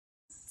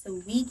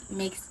to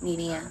Weekmix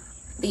Media,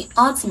 the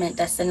ultimate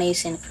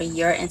destination for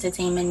your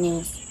entertainment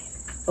news.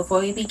 Before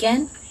we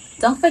begin,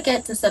 don't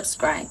forget to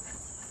subscribe.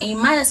 And you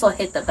might as well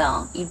hit the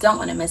bell. You don't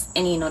want to miss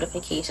any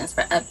notifications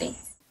for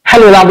updates.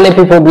 Hello, lovely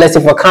people. Bless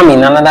you for coming.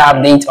 Another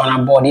update on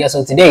our board here.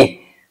 So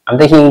today, I'm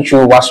taking you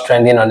through what's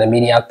trending on the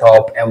media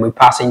top, and we're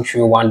passing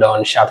through one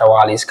don Shatta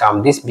Wale's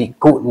come. This be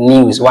good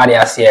news. What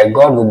they say,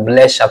 God will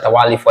bless Shatta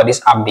Wale for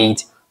this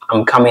update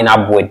I'm coming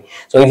up with.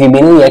 So if you've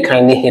been new here,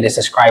 kindly hit the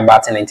subscribe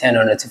button and turn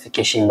on the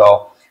notification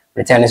bell.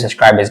 Returning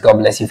subscribers, God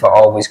bless you for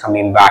always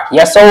coming back.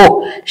 Yes,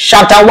 so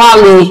Shatta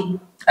Wale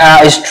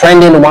is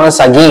trending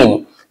once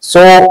again. So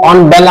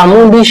on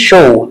Bellamundi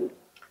show,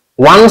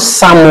 one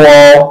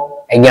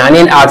Samuel, a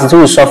Ghanaian artist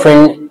who is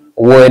suffering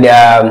with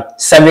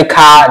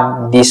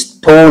cervical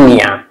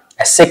dystonia,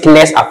 a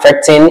sickness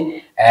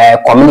affecting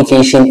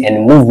communication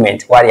and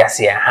movement. What you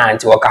say, hand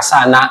to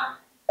Wakasana,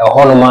 a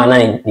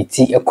Holomana,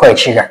 a quite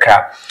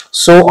chigakra.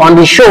 So on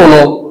the show,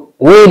 no,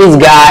 where this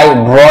guy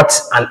brought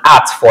an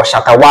art for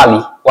Shatta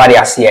Wale. What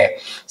you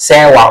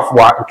say,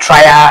 what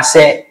try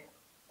say,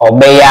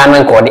 obey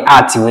and call the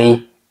art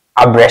way.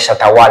 Abre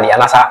Shatta Wale,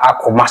 and as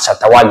Akoma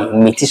Shatta Wale,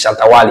 meet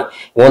Shatta Wale.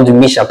 You want to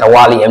meet Shatta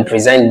Wale and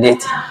present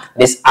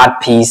this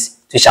art piece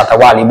to Shatta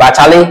Wale. But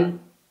Ali,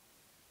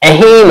 and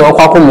he no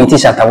kwako meet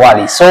Shatta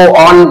Wale. So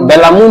on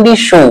Bellamundi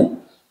show,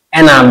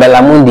 and on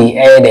Bellamundi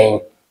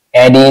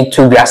Eddie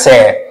to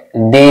say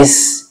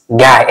this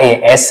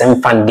guy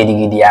SM fan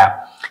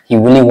gidigidia. He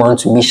really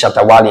wants to meet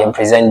Shatta Wale and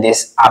present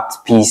this art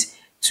piece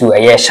to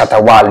Shatta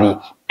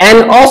Wale.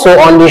 And also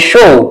on the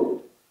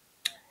show,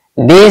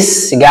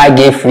 this guy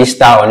gave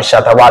freestyle on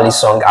Shatta Wale's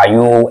song Are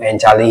You and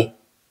Charlie.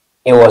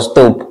 It was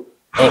dope.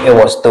 It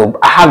was dope.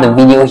 I have the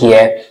video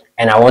here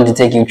and I want to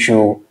take you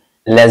through.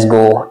 Let's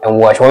go and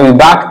watch. When we're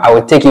back, I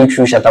will take you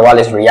through Shatta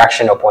Wale's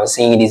reaction upon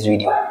seeing this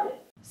video.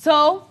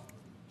 So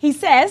he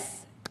says,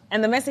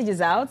 and the message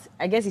is out.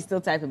 I guess he's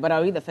still typing, but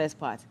I'll read the first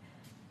part.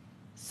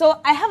 So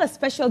I have a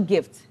special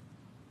gift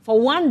for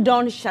one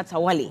Don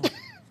Shatta Wale.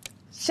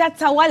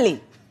 Shatta Wale,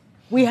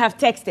 we have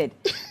texted,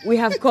 we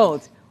have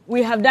called.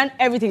 We have done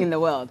everything in the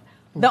world.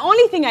 The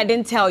only thing I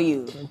didn't tell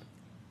you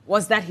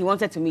was that he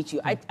wanted to meet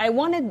you. I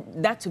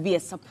wanted that to be a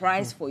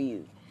surprise for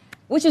you,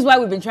 which is why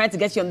we've been trying to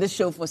get you on this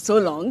show for so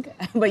long,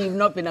 but you've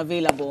not been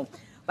available.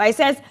 But he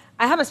says,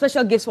 I have a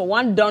special gift for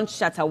one Don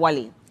Shatta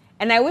Wale,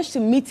 and I wish to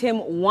meet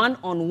him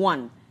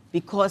one-on-one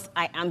because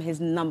I am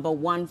his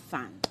 #1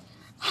 fan.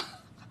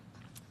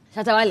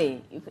 Shatta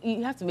Wale,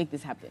 you have to make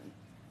this happen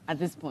at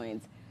this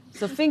point.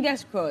 So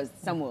fingers crossed,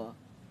 Samuel,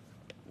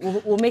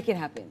 we'll make it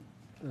happen.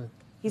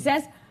 He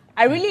says,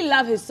 I really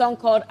love his song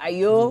called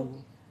Ayo.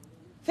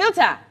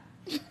 Filter,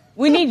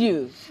 we need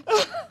you.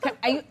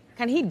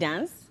 Can he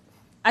dance?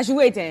 I should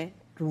wait, eh?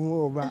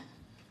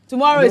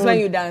 Tomorrow is when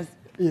you dance.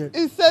 Yeah.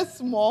 It says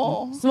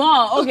small.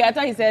 Small? Okay, I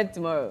thought he said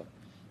tomorrow.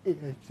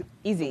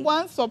 Easy.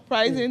 One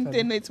surprising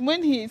thing is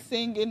when he is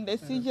singing, the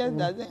seizures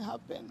doesn't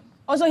happen.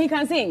 Also, he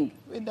can sing?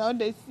 Without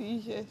the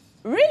seizures.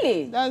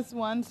 Really? That's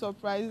one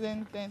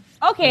surprising thing.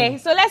 Okay,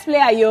 so let's play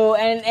Ayo,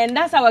 and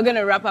that's how we're going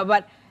to wrap up.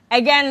 But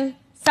again,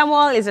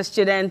 Samuel is a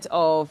student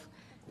of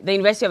the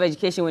University of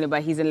Education,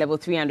 but he's in level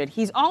 300.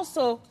 He's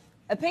also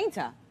a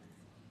painter.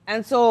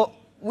 And so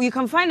we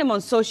can find him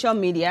on social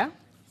media.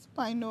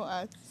 Spinal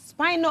art.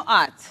 Spinal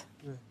art.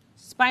 Yeah.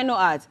 Spinal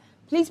art.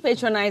 Please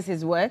patronize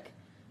his work.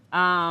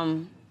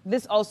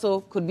 This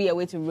also could be a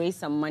way to raise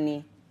some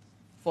money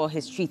for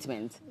his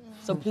treatment. Yeah.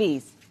 So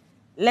please,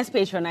 let's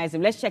patronize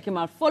him. Let's check him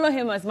out. Follow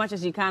him as much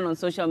as you can on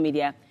social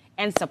media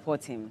and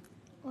support him.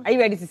 Okay. Are you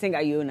ready to sing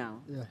Ayo now?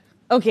 Yeah.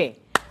 Okay.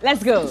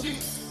 Let's go. Okay,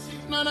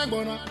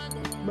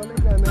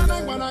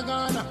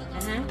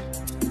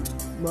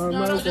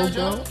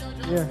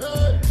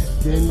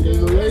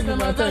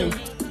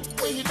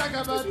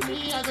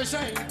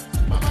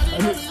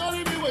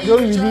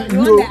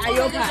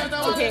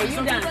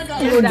 you dance.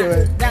 You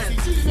dance.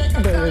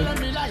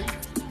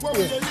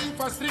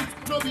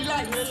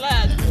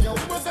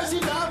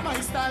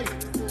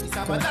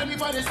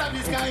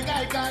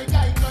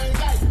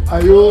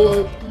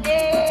 Ayo.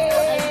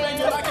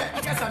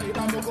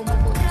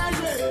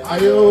 Ayo.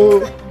 Ayo.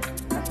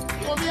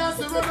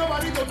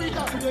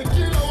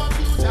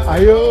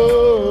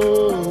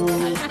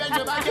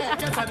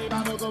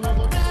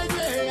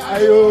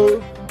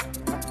 Ayo.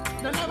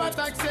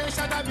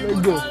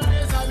 Let's go.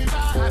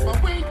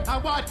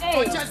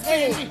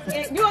 Hey,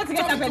 you want to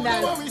get up and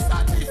dance?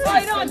 Oh,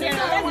 you don't want to get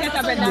up? Let's get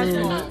up and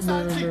dance. No.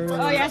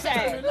 Oh, yes,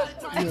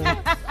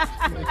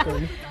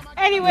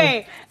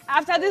 Anyway,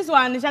 after this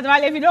one, Shatta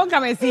Wale, if you don't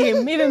come and see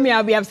him, even me,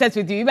 I'll be upset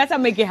with you. You better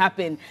make it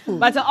happen.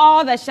 But to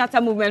all the Shatta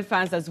movement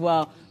fans as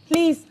well,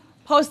 please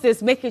post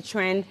this, make it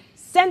trend,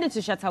 send it to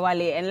Shatta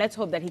Wale, and let's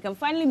hope that he can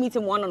finally meet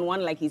him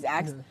one-on-one like he's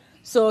asked,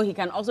 so he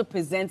can also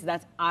present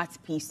that art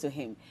piece to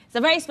him. It's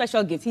a very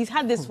special gift. He's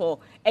had this for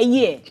a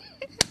year.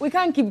 We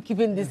can't keep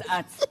keeping this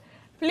art.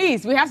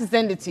 Please, we have to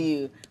send it to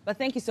you. But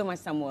thank you so much,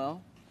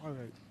 Samuel. All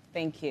right.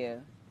 Thank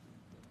you.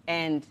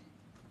 And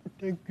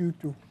thank you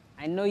too.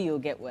 I know you'll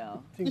get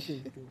well. Thank you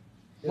too.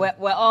 Yeah.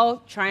 We're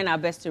all trying our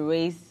best to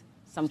raise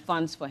some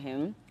funds for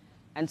him.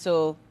 And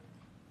so,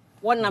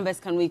 what numbers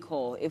can we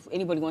call if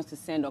anybody wants to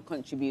send or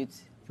contribute?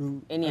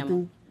 So Any I amount?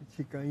 think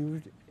she can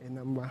use a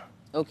number.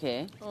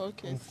 Okay.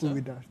 Okay, And so, go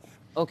with that.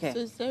 Okay.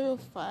 so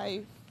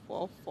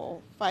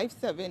 0544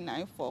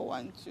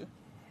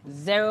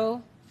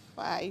 579412.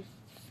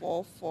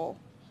 544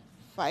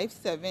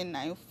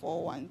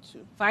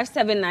 579412.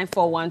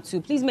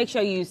 579412. Please make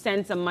sure you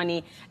send some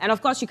money. And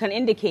of course, you can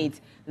indicate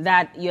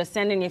that you're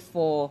sending it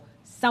for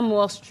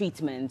Samuel's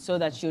treatment so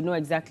that you know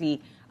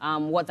exactly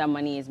what that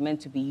money is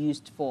meant to be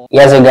used for.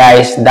 Yes, so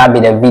guys, that be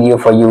the video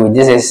for you.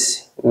 This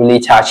is really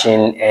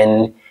touching,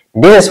 and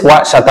this is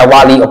what Shatta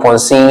Wale, upon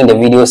seeing the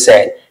video,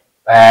 said.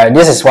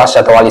 This is what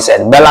Shatta Wale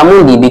said.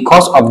 Belamundi,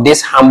 because of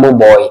this humble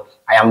boy,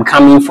 I am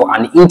coming for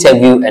an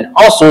interview and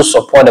also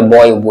support the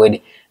boy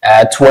with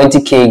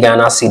 20k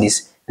Ghana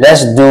cedis.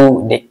 Let's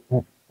do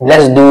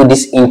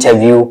this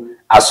interview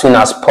as soon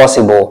as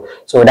possible.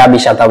 So that be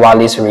Shatta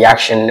Wale's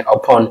reaction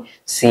upon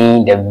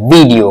seeing the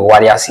video.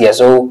 What you see,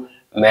 so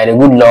may the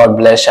good Lord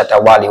bless Shatta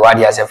Wale. What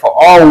you say for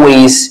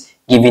always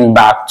giving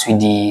back to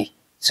the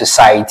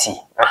society.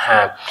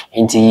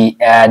 Into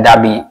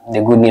that be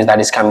the good news that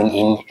is coming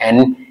in,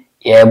 and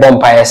yeah,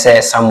 Bompire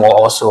says Samuel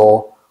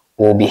also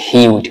will be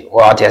healed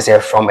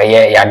from a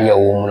year.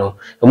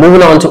 So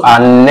moving on to our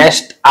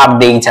next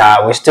update,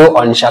 we're still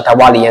on Shatta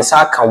Wale, and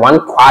so can one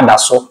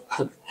Kwadaso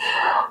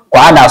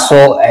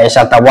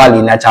Shatta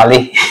Wale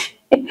naturally.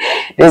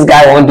 This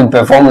guy want to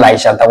perform like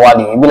Shatta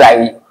Wale. It be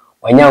like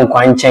when you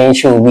can change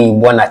should be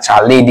born a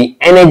child. The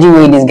energy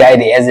with this guy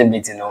they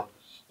exhibit, you know.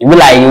 It be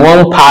like you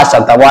won't pass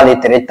Shatta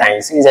Wale 3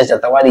 times. Since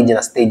Shatta Wale in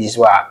a stage is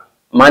where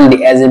man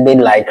they exhibit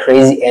like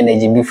crazy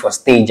energy before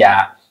stage.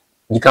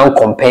 You can't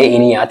compare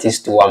any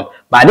artist to him.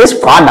 But this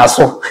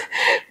Kwadaso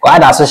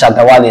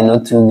Shatta Wale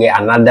not to get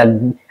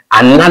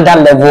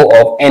another level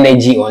of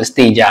energy on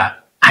stage.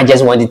 I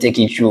just want to take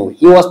it through.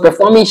 He was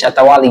performing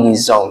Shatta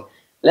Wale's song.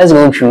 Let's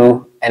go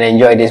through and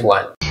enjoy this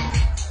one.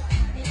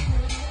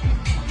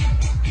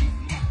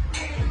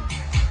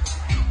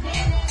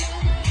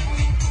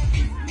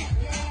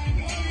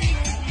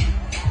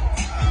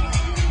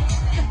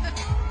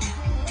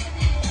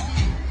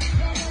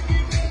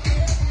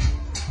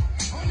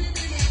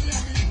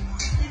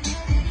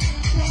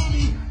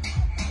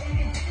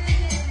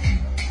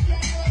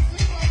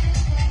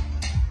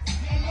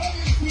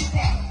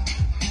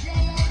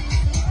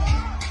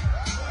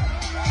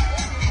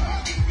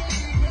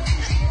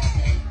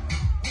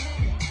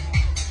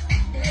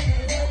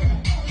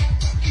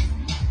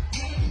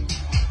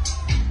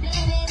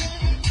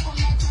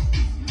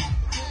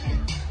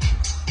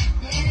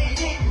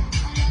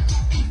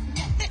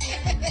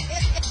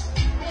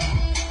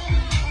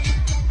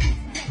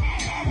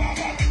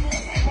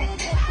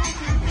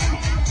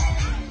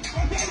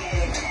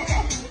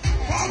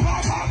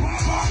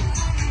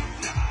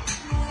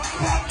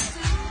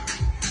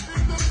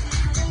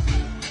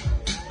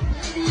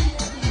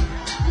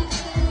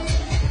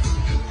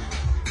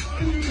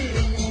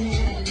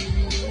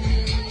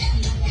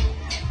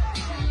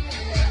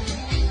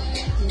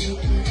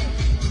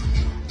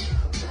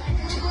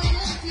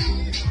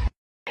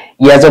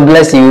 Yes, so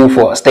bless you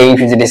for staying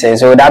through to this. And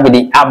so that be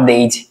the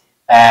update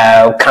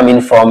coming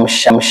from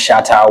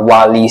Shatta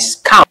Wale's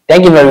camp.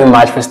 Thank you very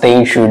much for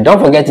staying through. Don't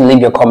forget to leave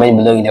your comment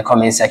below in the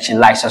comment section,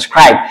 like,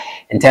 subscribe,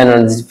 and turn on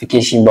the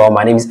notification bell.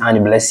 My name is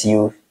Andy. Bless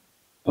you.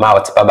 I'm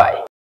out. Bye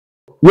bye.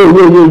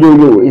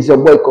 Yo, it's your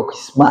boy Cocky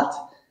Smart.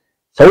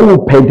 So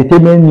we pay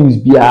entertainment news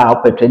bia,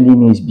 or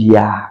trending news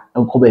bia,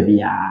 and cover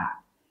bia.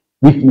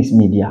 Weekmix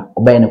media,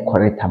 obey the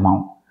correct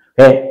amount.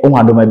 Hey,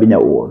 I don't be na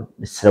wall.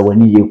 Mr.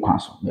 When you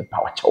cancel, me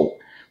power chow.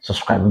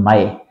 Subscribe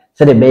my.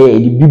 Say the bay,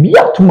 the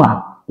bibia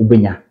tuma,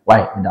 ubenya.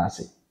 Why? That's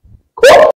it.